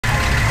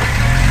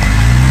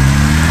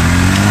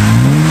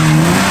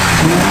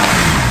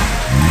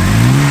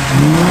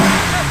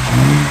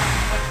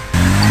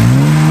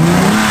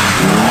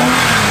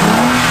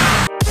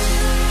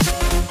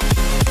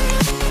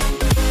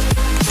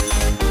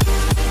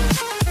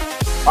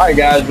Alright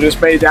guys, we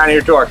just made it down here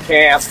to our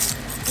camp,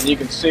 and you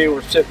can see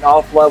we're sitting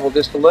off level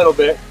just a little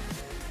bit.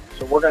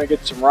 So we're going to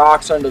get some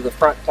rocks under the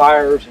front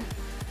tires and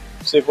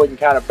see if we can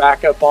kind of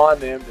back up on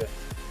them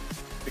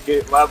to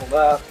get it leveled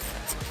up.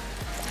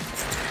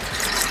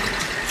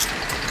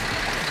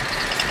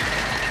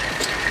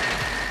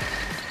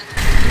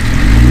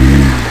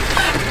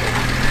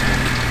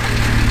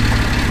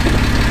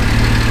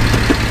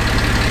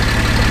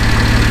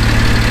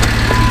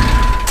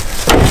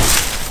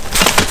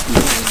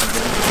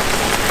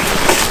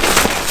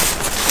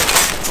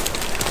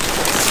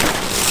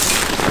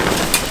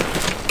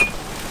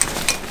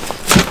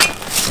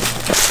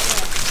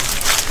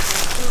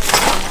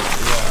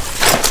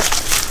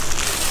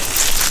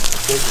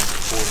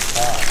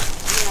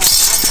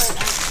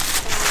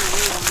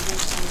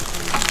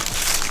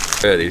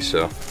 Ready,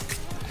 so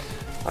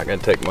not gonna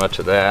take much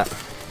of that.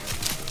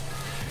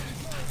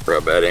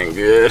 Rub that in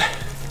good.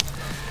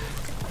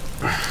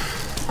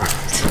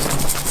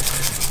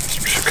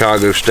 Some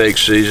Chicago steak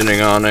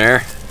seasoning on there.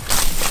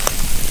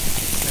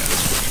 Yeah,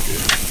 this looks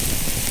good.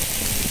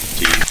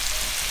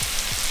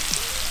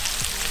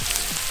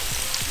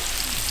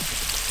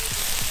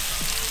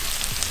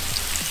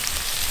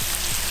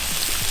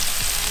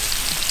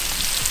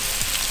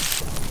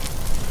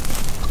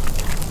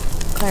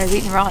 Claire's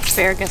eating raw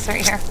asparagus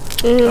right here.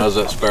 How's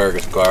that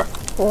asparagus, Claire?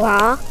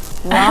 Raw.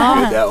 Raw.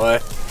 Good that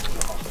way?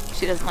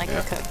 She doesn't like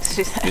it cooked,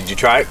 she said. Did you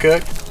try it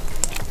cooked?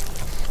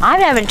 I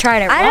haven't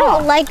tried it raw. I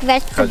don't like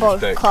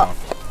vegetables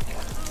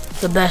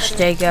cooked. The best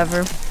steak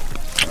ever.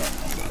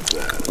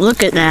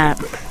 Look at that.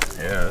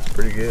 Yeah, that's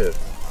pretty good.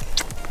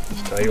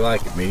 Just how you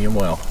like it, medium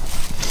well.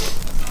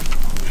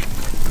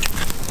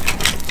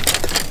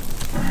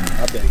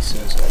 I bet he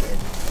says that every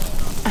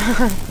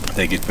time. I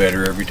think it's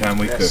better every time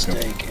we cook them.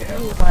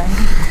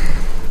 Yeah.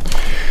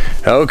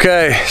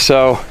 Okay,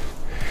 so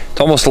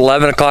it's almost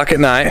 11 o'clock at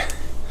night.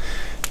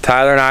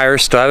 Tyler and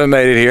Iris still haven't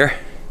made it here.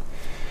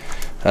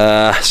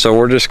 So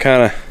we're just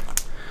kind of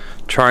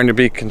trying to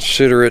be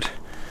considerate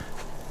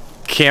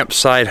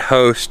campsite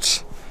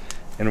hosts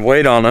and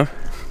wait on them.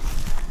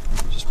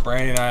 Just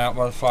Brandy and I out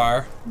by the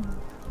fire.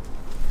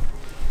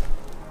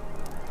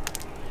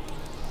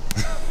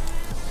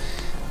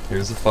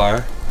 Here's the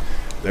fire.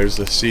 There's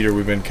the cedar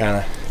we've been kind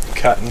of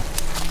cutting.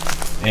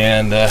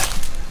 And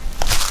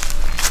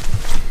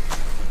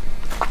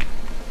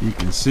you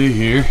can see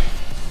here,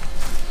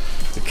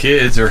 the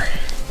kids are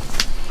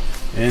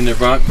in their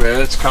bunk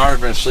beds. Connor's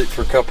been asleep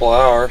for a couple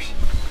hours.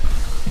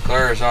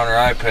 Claire's on her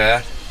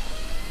iPad.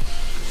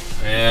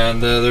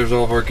 And there's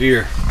all of our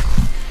gear.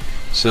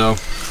 So,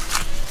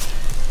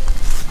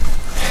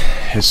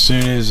 as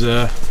soon as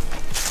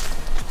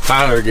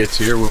Tyler gets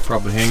here, we'll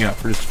probably hang out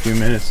for just a few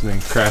minutes and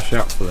then crash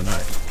out for the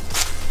night.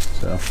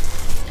 So,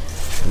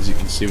 as you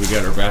can see, we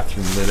got our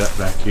bathroom lit up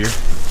back here.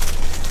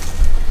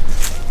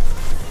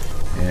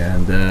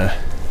 And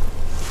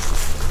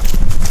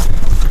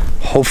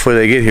hopefully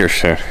they get here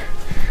soon.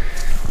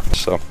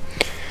 So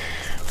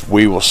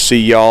we will see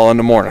y'all in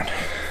the morning,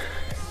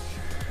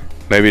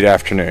 maybe the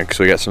afternoon, because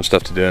we got some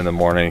stuff to do in the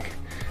morning,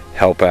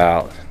 help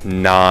out,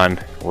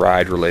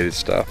 non-ride related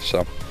stuff.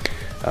 So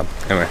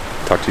anyway,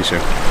 talk to you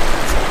soon.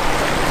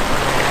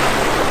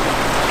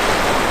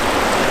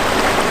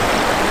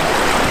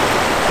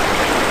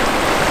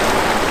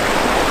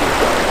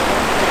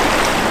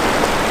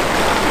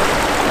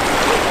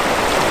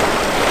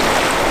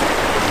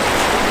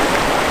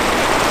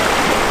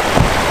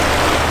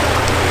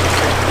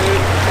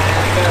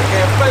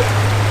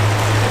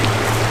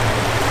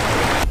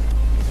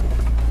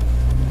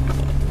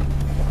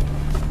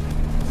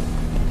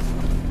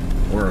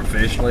 We're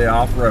officially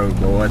off-road,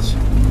 boys.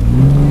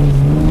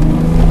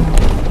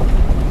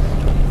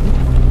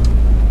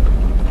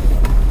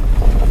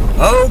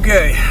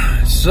 Okay,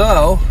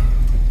 so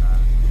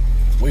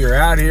we are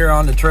out here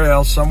on the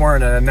trail somewhere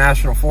in a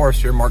national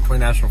forest here, Mark Twain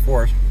National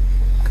Forest,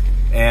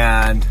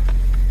 and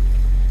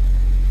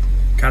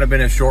kind of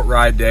been a short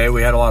ride day.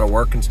 We had a lot of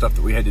work and stuff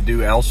that we had to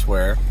do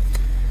elsewhere,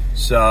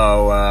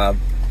 so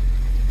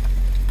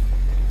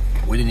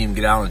we didn't even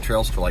get out on the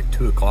trails till like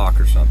 2 o'clock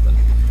or something.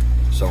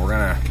 So we're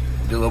gonna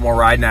do a little more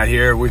riding out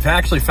here. We've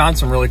actually found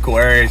some really cool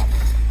areas,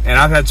 and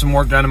I've had some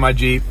work done in my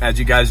Jeep. As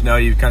you guys know,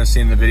 you've kind of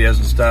seen the videos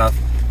and stuff.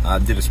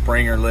 Did a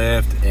Springer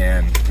lift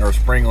or a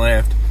spring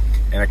lift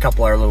and a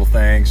couple other little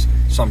things.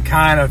 So I'm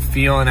kind of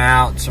feeling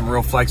out some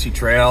real flexy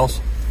trails,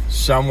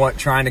 somewhat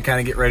trying to kind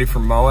of get ready for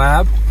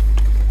Moab.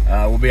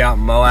 We'll be out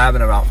in Moab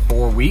in about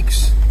 4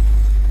 weeks.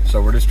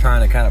 So we're just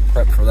trying to kind of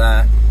prep for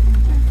that.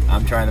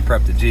 I'm trying to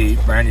prep the Jeep.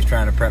 Brandy's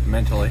trying to prep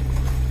mentally.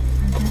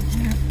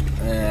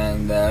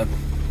 And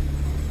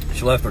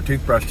she left her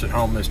toothbrush at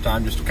home this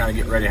time just to kind of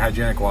get ready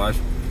hygienic wise.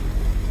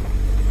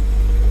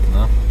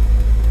 No?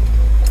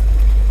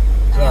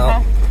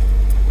 So,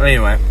 but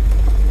anyway,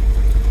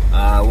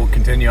 we'll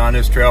continue on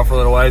this trail for a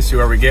little ways, see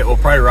where we get. We'll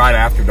probably ride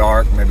after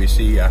dark, maybe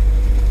do a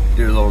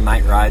little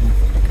night riding.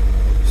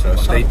 So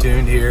stay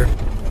tuned here.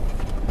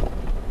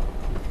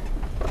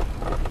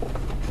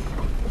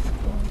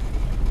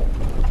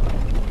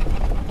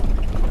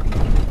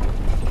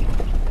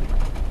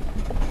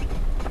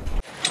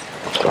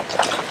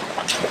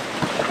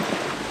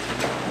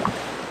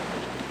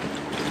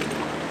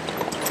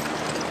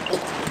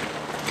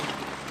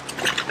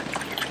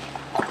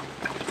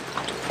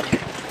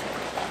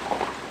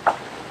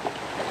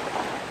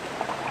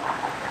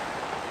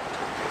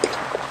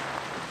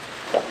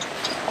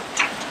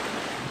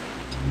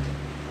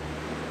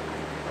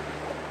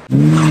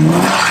 It's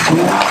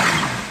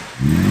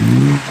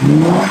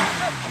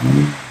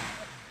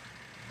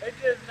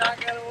just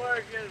not gonna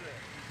work, is it?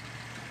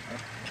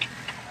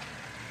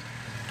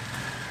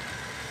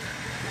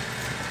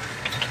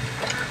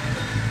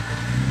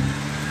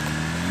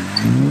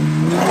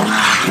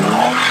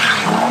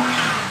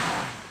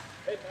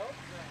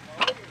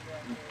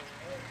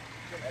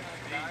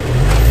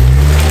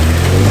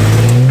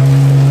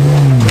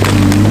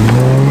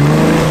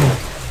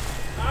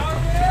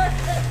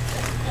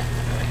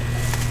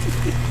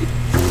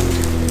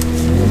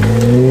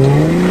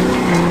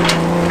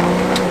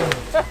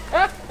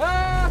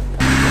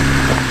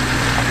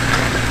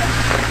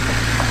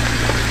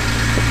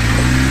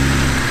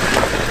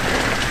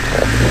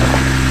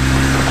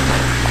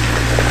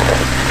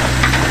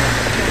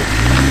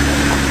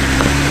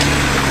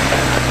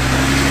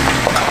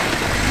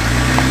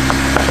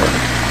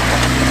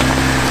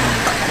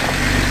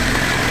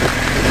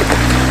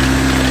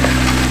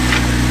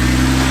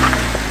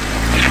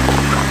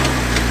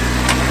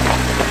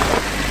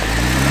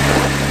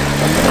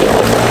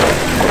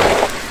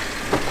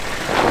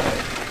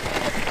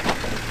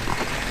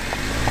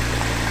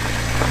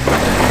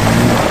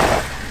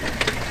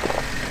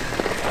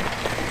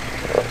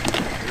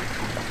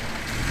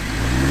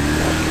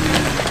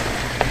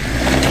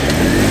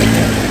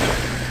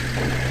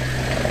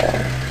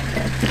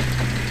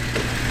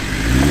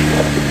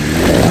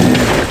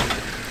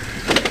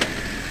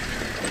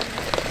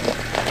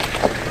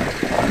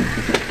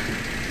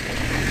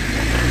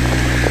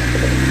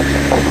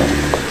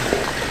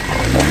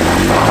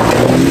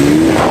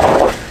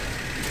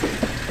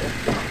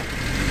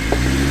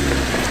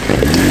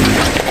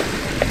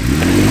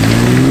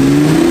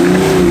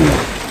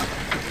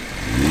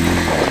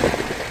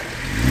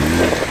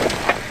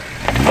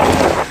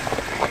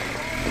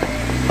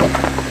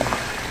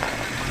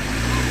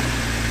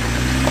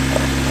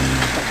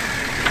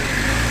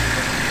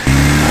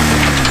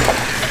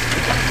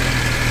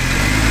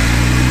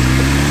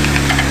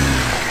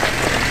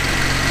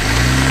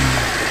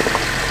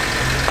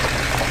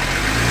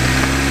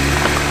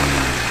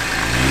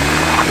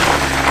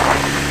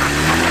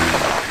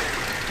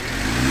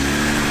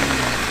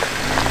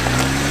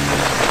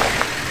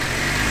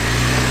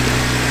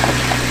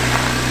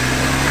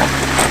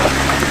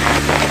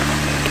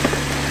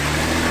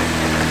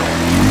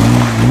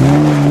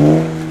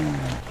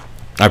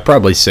 I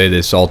probably say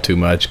this all too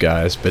much,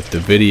 guys, but the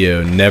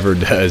video never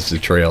does the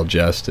trail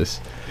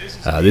justice.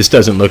 This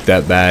doesn't look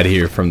that bad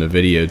here from the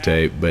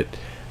videotape, but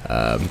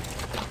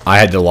I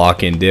had to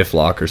lock in diff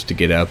lockers to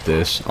get up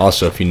this.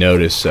 Also, if you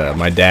notice,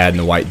 my dad and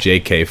the white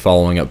JK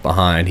following up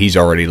behind, he's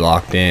already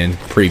locked in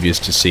previous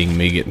to seeing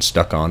me getting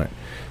stuck on it.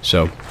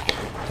 So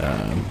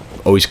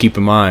always keep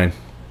in mind,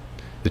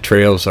 the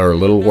trails are a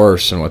little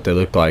worse than what they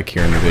look like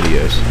here in the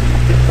videos.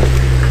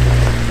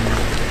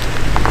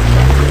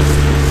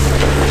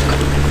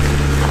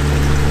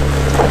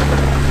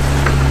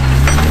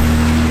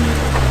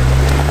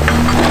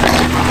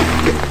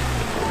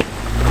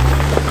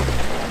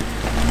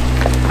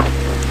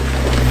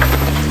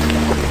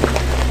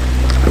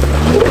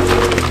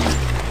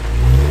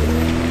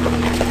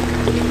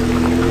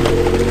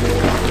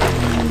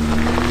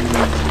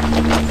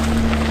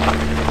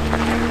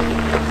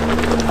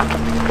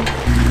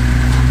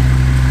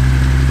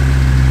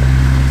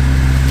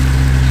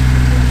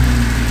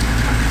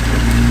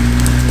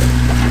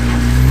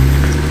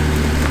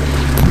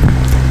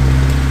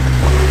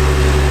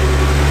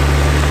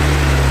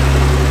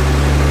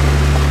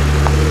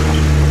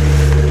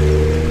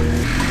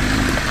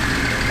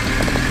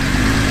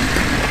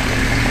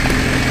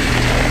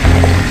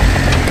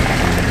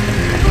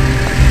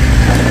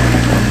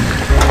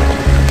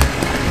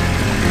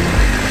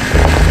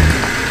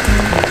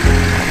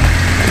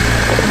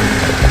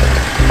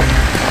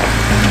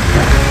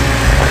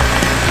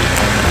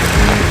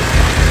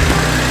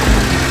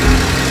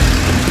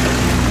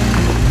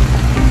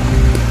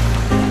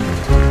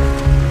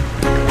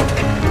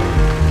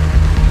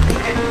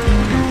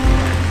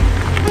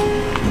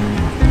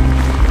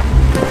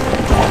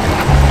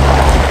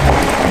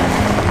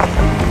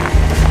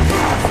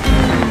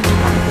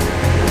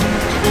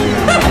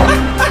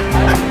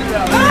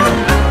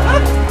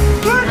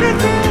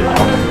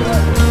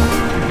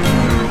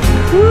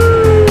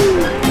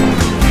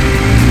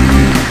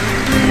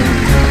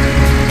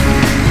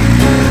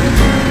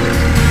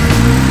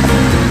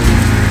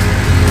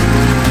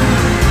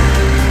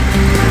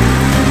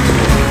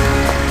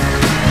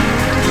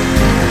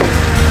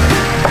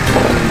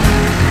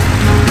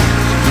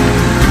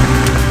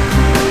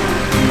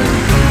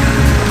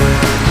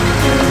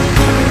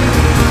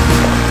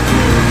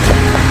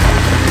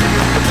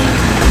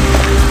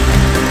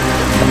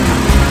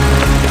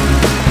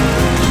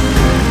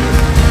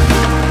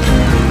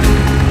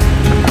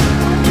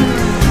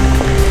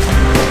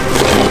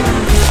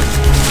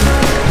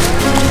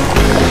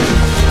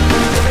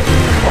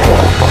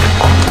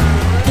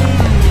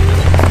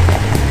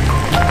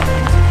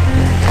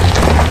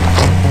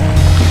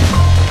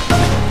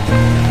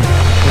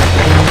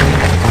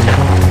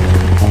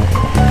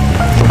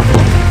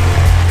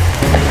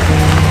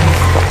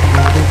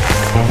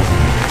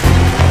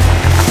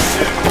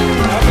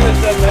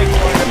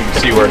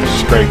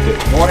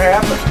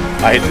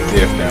 I hit the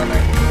diff down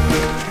there.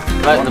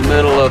 Right in the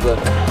middle of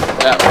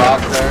that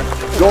rock there.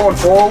 Going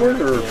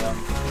forward, or?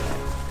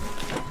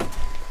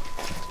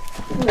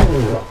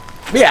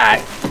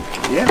 Yeah.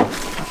 Yeah.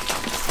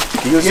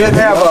 You did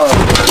have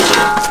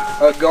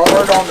a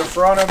guard on the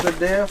front of the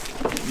diff?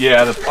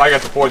 Yeah, I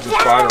got the poison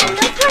spider one.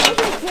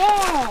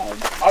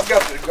 I've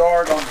got the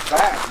guard on the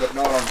back, but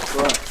not on the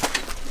front.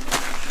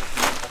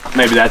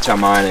 Maybe that's how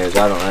mine is.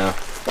 I don't know.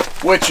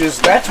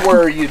 That's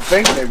where you'd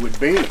think they would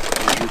be.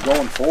 You're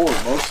going forward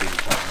most of the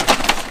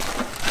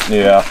time.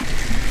 Yeah.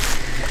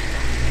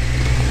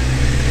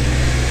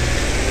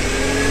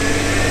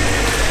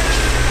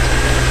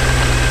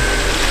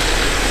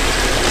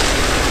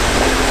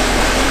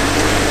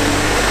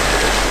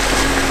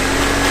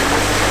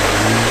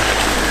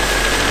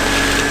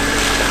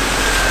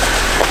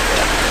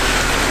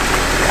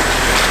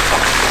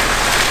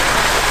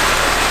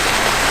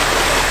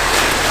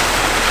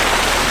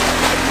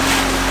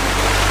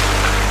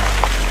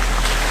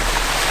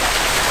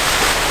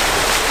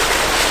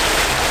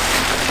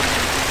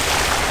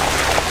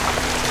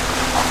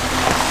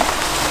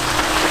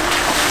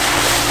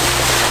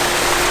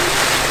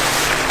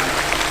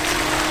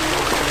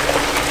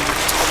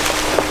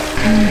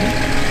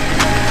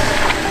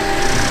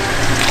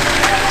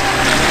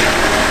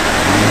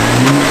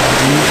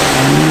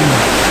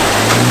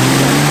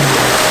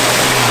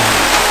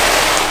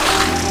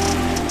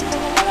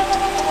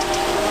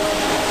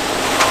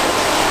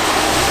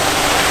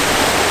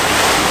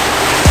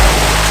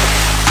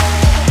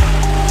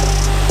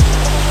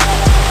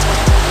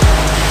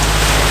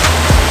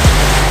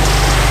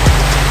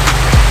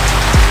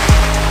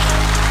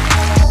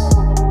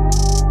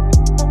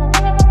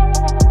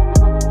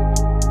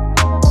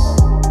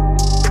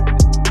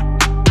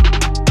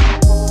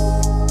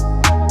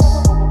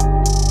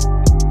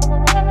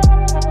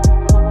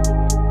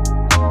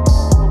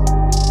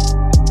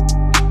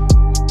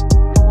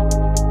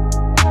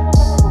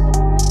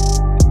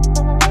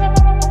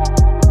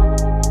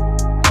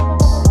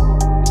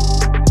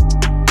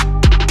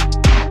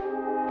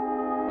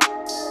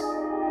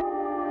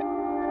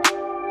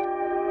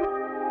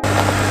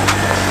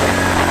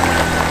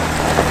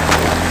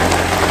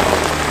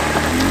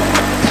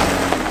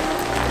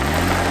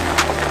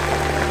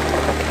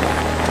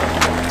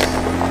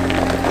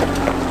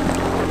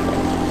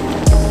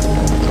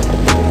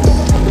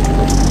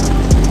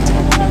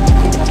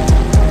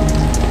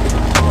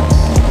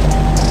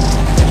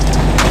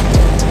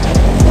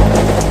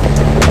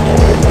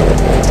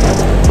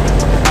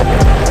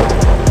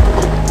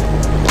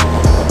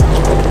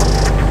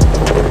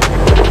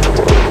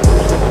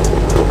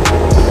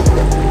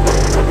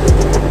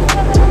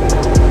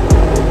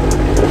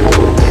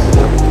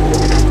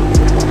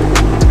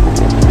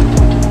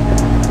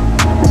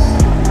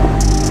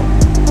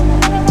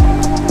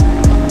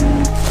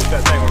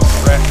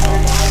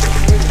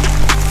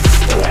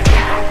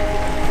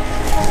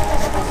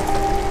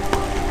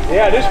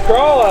 Yeah, just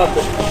crawl out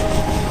there.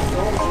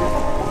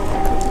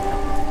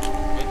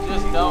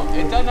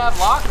 It doesn't have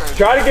lockers.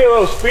 Try to get a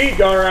little speed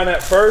going around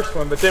that first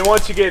one, but then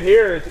once you get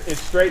here, it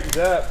straightens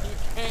up. You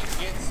can't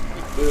get speed.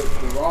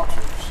 The rocks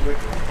are slick.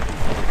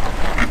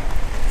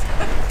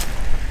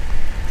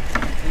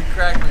 You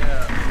crack me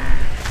up.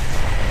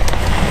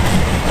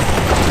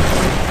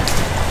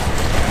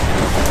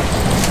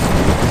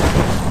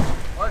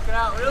 Working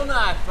out real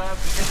nice, bub.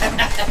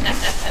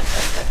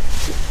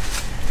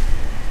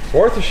 It's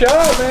worth a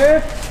shot,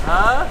 man.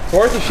 Huh? It's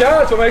worth a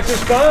shot. It's what makes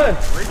this fun.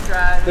 We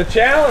tried. The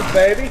challenge,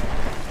 baby.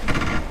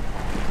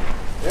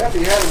 Yeah, if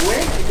you had a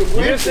wing, you could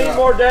win. You just need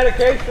more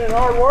dedication and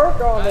hard work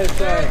on this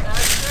thing.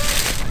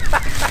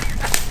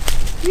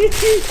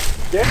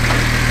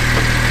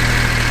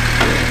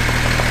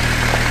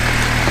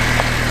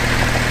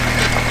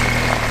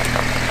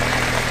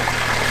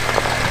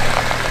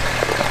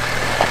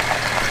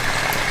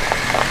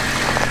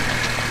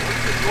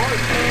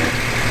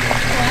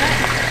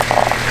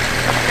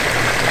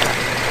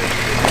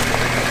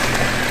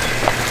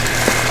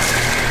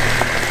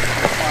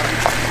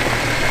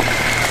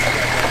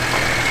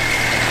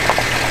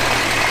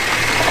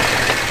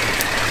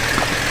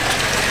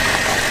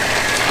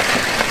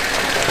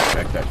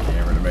 That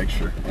camera to make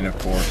sure, and of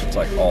course it's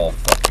like all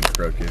fucking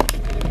crooked.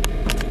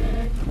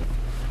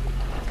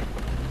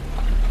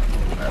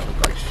 That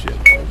looked like shit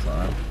the whole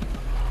time.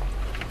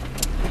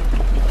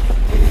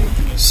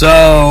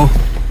 So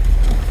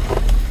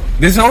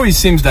this always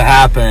seems to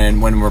happen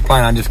when we're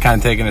planning on just kind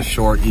of taking a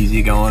short,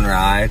 easy going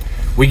ride.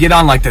 We get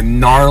on like the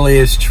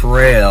gnarliest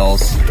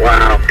trails.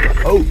 Wow.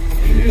 Oh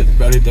shit,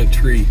 about hit that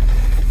tree.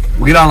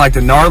 We get on like the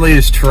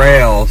gnarliest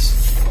trails,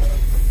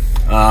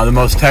 the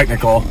most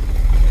technical.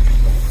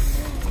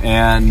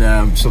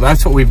 And so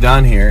that's what we've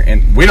done here,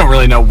 and we don't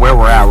really know where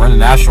we're at. We're in the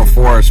National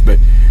Forest, but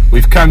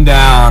we've come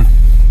down,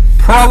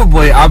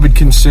 probably I would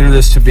consider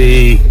this to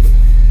be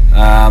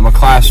a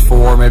class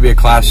 4, maybe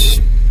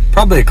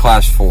probably a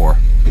class 4.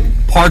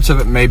 Parts of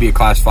it may be a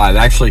class 5.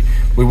 Actually,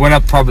 we went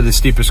up probably the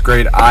steepest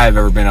grade I've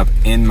ever been up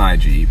in my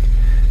Jeep.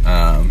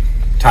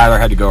 Tyler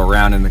had to go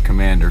around in the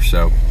Commander,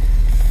 so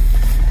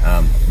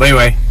but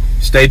anyway,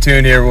 stay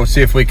tuned here. We'll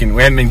see if we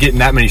haven't been getting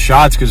that many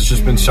shots because it's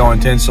just been so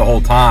intense the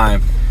whole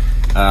time.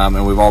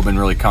 And we've all been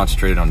really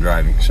concentrated on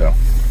driving. So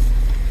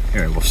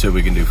anyway, we'll see what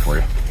we can do for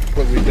you.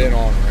 What we've been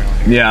on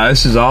around here. Yeah,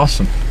 this is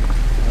awesome.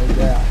 No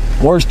doubt.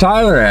 Where's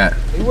Tyler at?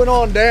 He went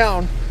on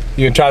down.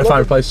 You can try to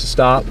find a place to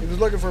stop? He was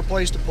looking for a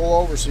place to pull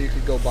over so you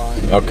could go by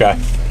him. Okay.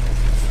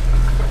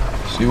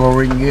 See where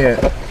we can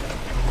get.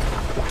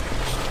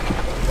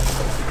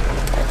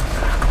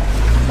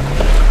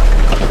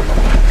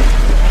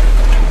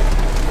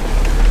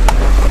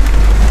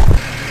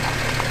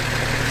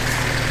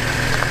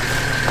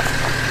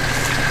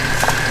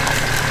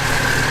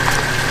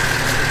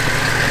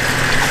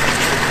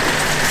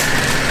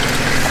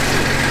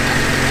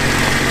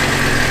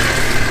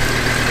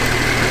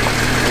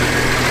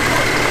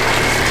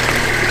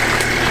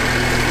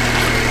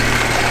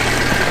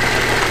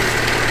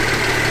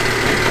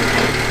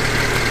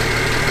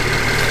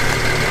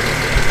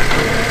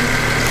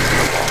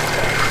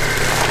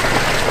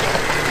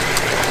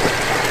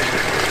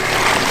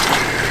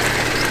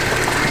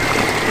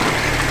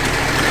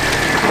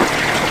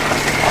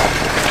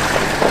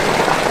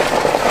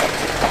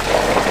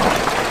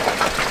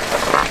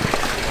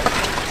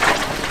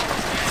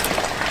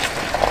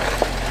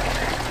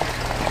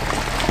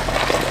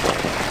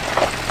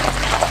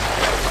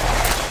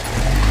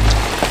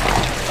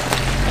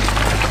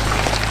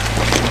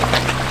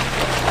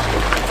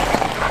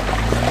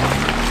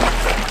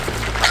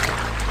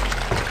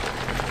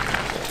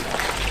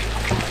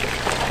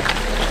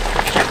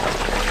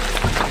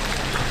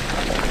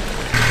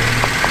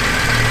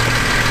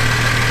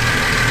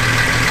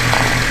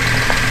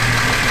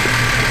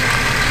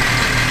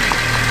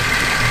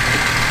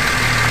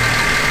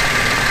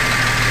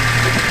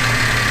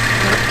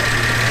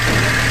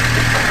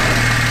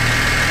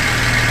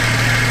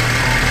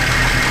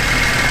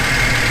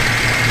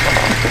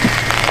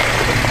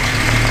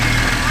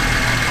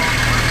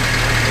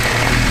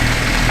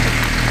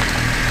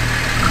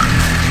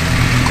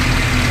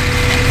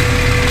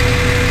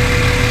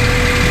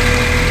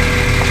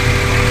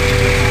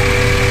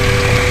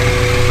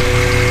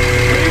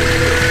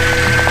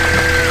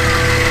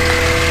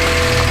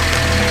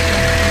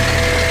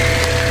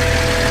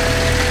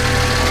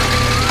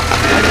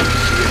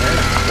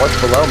 What's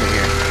below me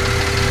here?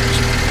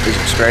 Is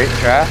it straight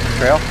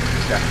trail?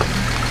 Yeah.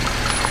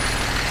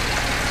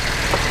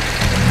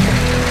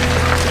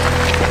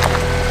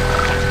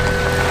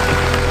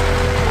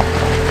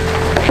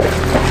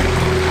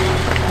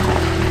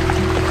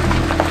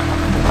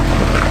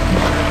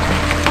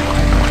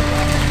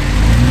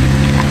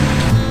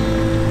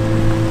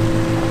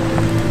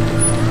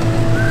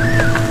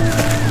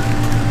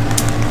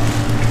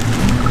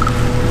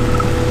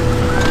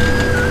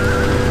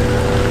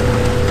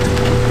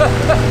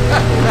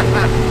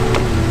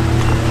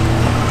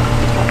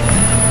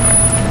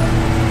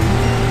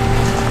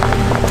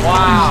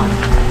 Wow.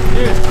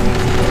 Dude.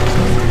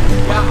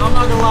 Yeah, I'm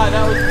not gonna lie,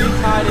 that was the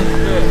tightest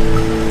fit.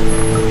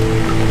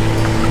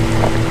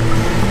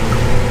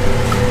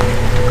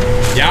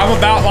 Yeah, I'm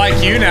about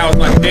like you now with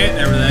my pit and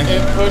everything.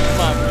 It pushed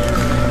my mirror.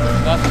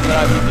 There's nothing that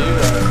I can do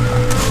there.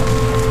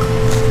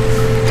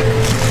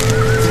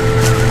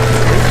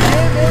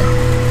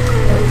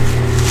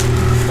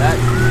 That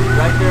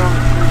right there on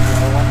the tree,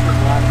 bro. Watch it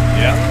black.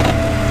 Yeah.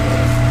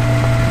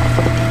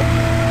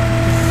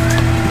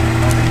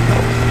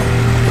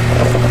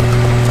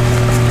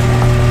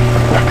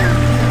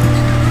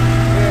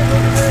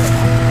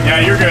 Yeah,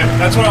 you're good.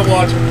 That's what I'm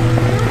watching.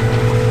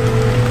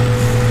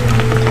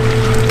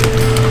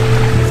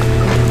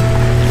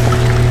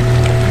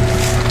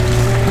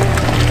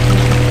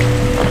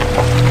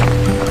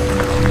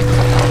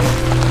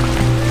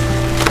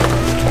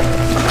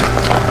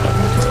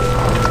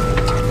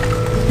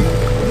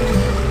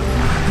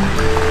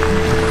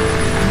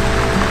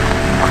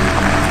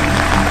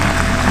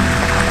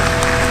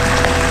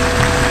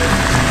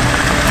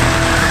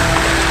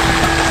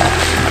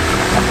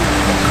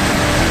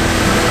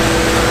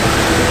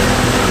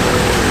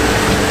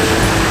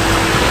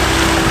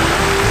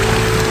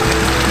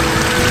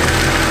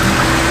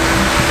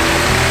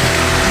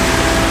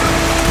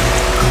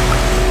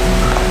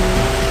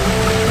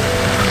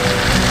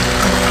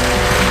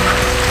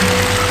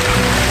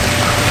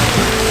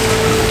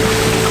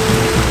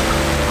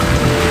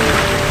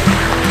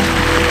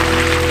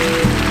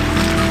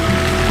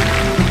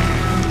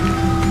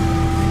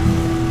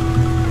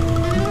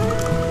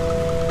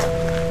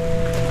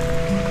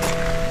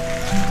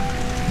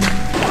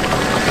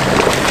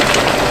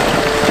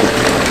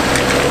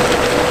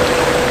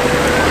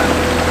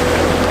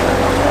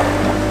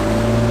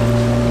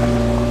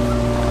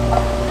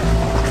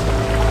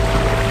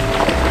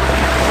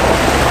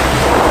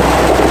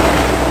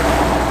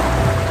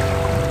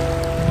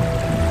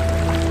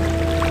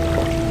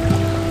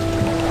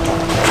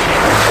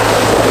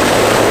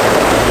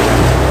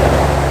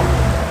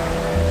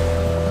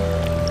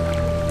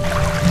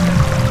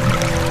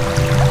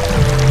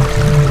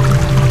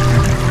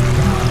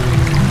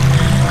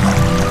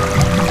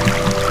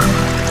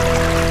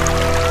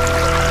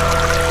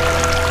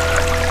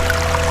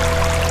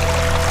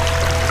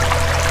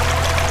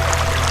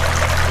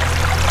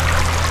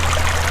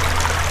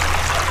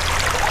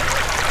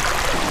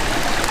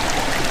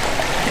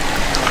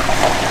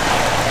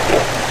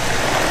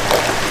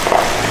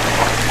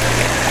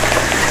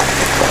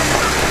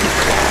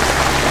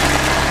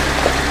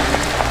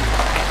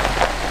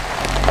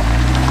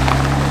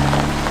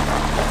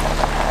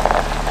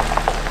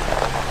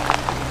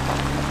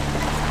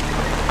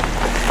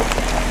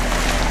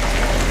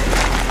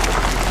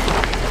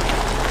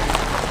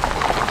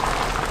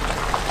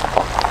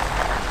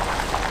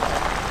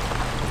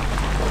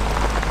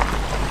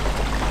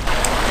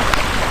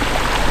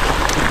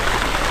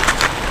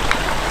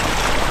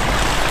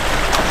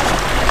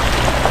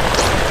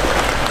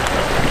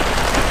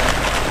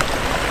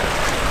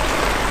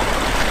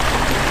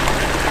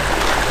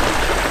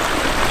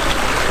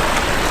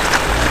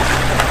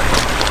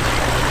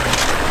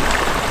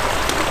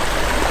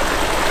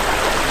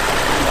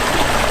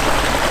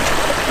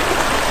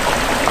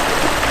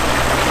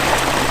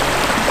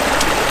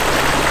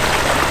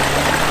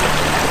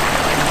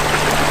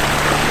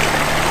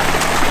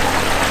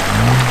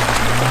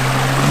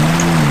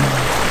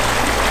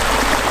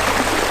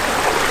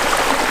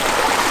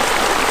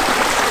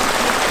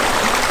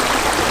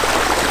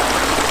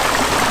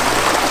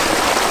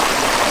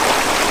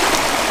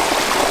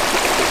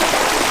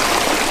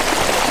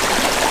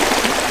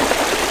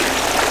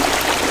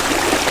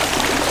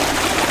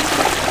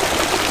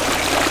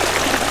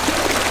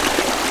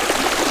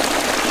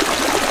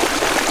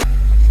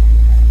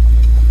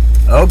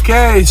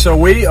 Okay, so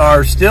we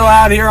are still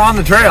out here on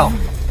the trail,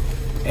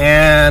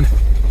 and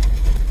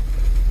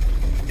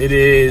it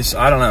is,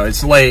 I don't know,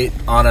 it's late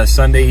on a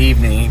Sunday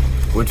evening,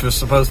 which was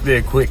supposed to be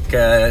a quick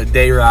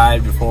day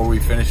ride before we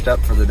finished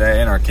up for the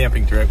day in our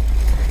camping trip.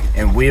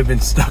 And we have been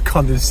stuck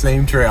on this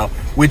same trail,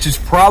 which is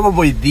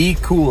probably the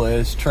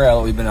coolest trail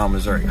that we've been on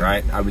Missouri,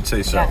 right? I would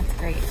say so. Yeah, it's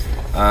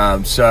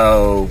great.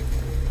 So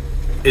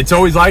it's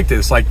always like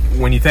this. Like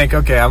when you think,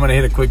 okay, I'm gonna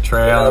hit a quick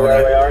trail,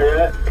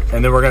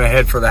 and then we're gonna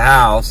head for the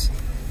house,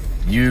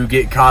 you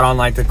get caught on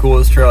like the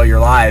coolest trail of your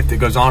life that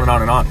goes on and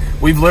on and on.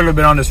 We've literally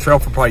been on this trail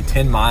for probably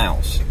 10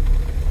 miles.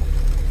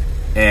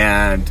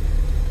 And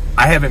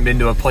I haven't been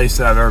to a place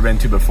that I've ever been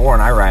to before,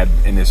 and I ride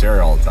in this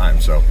area all the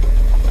time. So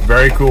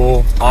very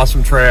cool,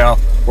 awesome trail.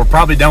 We're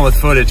probably done with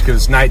footage because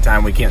it's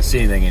nighttime. We can't see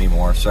anything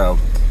anymore. So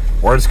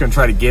we're just gonna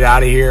try to get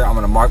out of here. I'm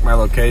gonna mark my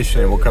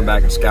location and we'll come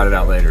back and scout it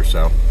out later.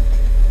 So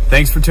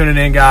thanks for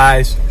tuning in,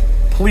 guys.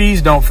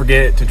 Please don't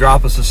forget to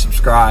drop us a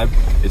subscribe.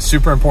 It's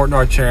super important to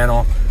our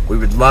channel. We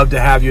would love to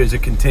have you as a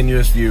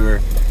continuous viewer.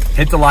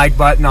 Hit the like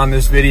button on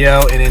this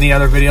video and any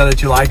other video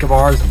that you like of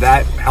ours.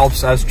 That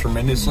helps us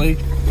tremendously.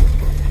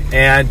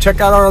 And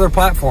check out our other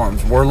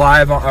platforms. We're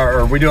live,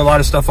 or we do a lot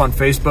of stuff on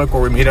Facebook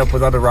where we meet up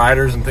with other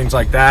riders and things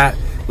like that.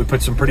 We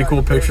put some pretty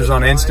cool pictures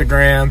on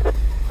Instagram.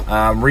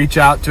 Reach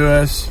out to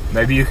us.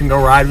 Maybe you can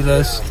go ride with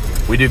us.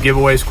 We do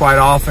giveaways quite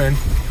often.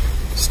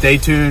 Stay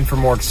tuned for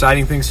more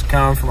exciting things to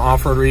come from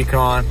Off-Road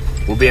Recon.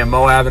 We'll be in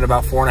Moab in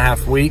about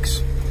 4.5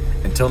 weeks.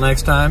 Until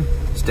next time,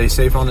 stay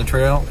safe on the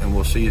trail, and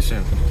we'll see you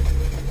soon.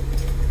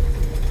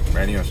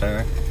 Randy, you want to say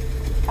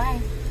anything?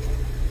 Bye.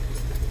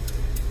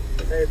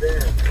 Hey,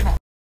 Ben.